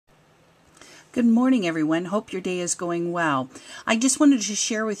Good morning, everyone. Hope your day is going well. I just wanted to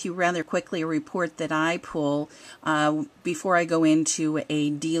share with you rather quickly a report that I pull before I go into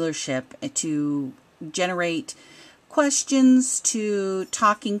a dealership to generate questions to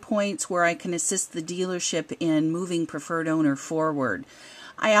talking points where I can assist the dealership in moving preferred owner forward.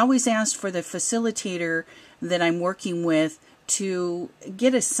 I always ask for the facilitator that I'm working with to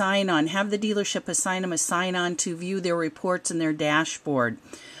get a sign-on, have the dealership assign them a sign-on to view their reports and their dashboard.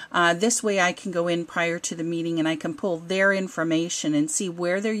 This way I can go in prior to the meeting and I can pull their information and see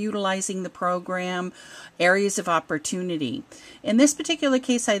where they're utilizing the program, areas of opportunity. In this particular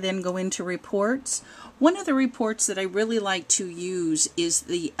case, I then go into reports. One of the reports that I really like to use is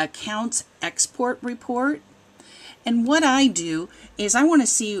the accounts export report. And what I do is I want to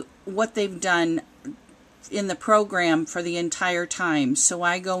see what they've done in the program for the entire time. So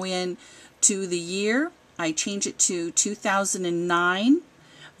I go in to the year, I change it to 2009.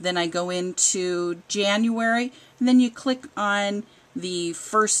 Then I go into January, and then you click on the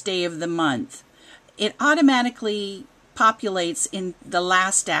first day of the month. It automatically populates in the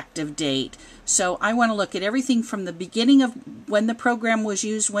last active date. So I want to look at everything from the beginning of when the program was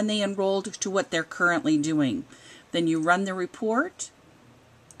used, when they enrolled, to what they're currently doing. Then you run the report.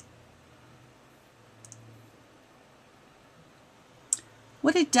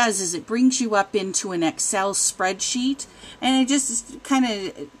 What it does is it brings you up into an Excel spreadsheet, and it just kind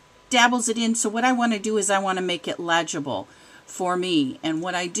of dabbles it in. So what I want to do is I want to make it legible for me. And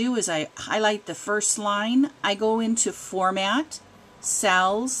what I do is I highlight the first line. I go into Format,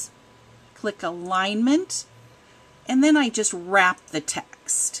 Cells, click Alignment, and then I just wrap the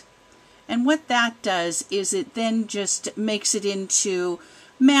text. And what that does is it then just makes it into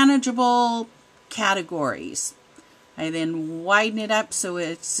manageable categories. I then widen it up so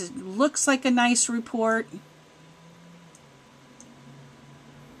it looks like a nice report.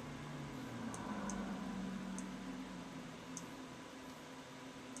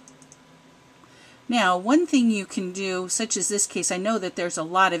 Now, one thing you can do, such as this case, I know that there's a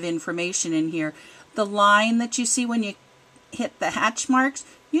lot of information in here. The line that you see when you hit the hatch marks,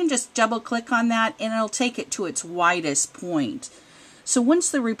 you can just double click on that and it'll take it to its widest point. So once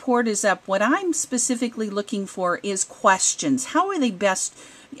the report is up, what I'm specifically looking for is questions. How are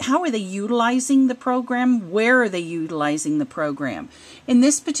they utilizing the program? Where are they utilizing the program? In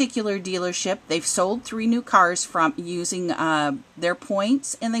this particular dealership, they've sold 3 new cars from using their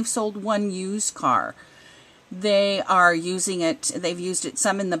points, and they've sold 1 used car. They are using it, they've used it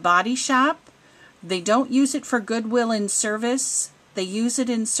some in the body shop. They don't use it for goodwill in service. They use it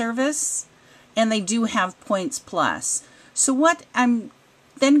in service, and they do have points plus. So what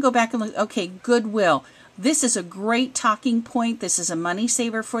then go back and look, okay, goodwill. This is a great talking point. This is a money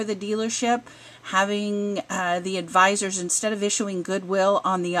saver for the dealership. Having the advisors, instead of issuing goodwill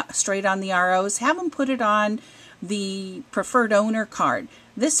on the straight on the ROs, have them put it on the preferred owner card.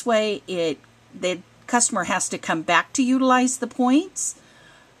 This way the customer has to come back to utilize the points.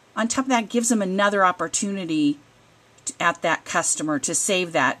 On top of that, gives them another opportunity at that customer to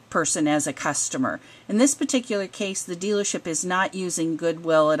save that person as a customer. In this particular case, the dealership is not using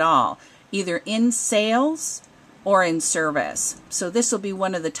goodwill at all, either in sales or in service. So this will be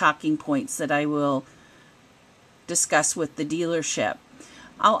one of the talking points that I will discuss with the dealership.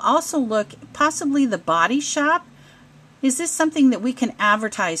 I'll also look possibly the body shop. Is this something that we can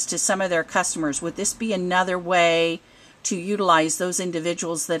advertise to some of their customers? Would this be another way to utilize those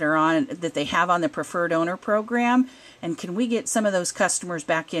individuals that they have on the preferred owner program? And can we get some of those customers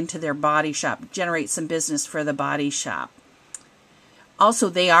back into their body shop, generate some business for the body shop? Also,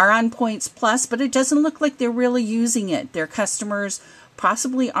 they are on Points Plus, but it doesn't look like they're really using it. Their customers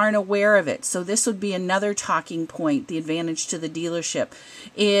possibly aren't aware of it. So this would be another talking point. The advantage to the dealership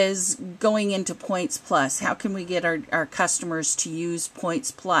is going into Points Plus. How can we get our customers to use Points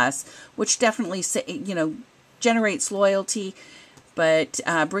Plus, which definitely, generates loyalty, but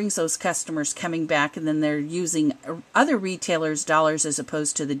brings those customers coming back, and then they're using other retailers' dollars as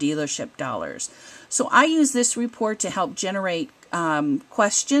opposed to the dealership dollars. So I use this report to help generate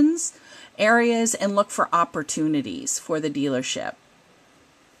questions, areas, and look for opportunities for the dealership.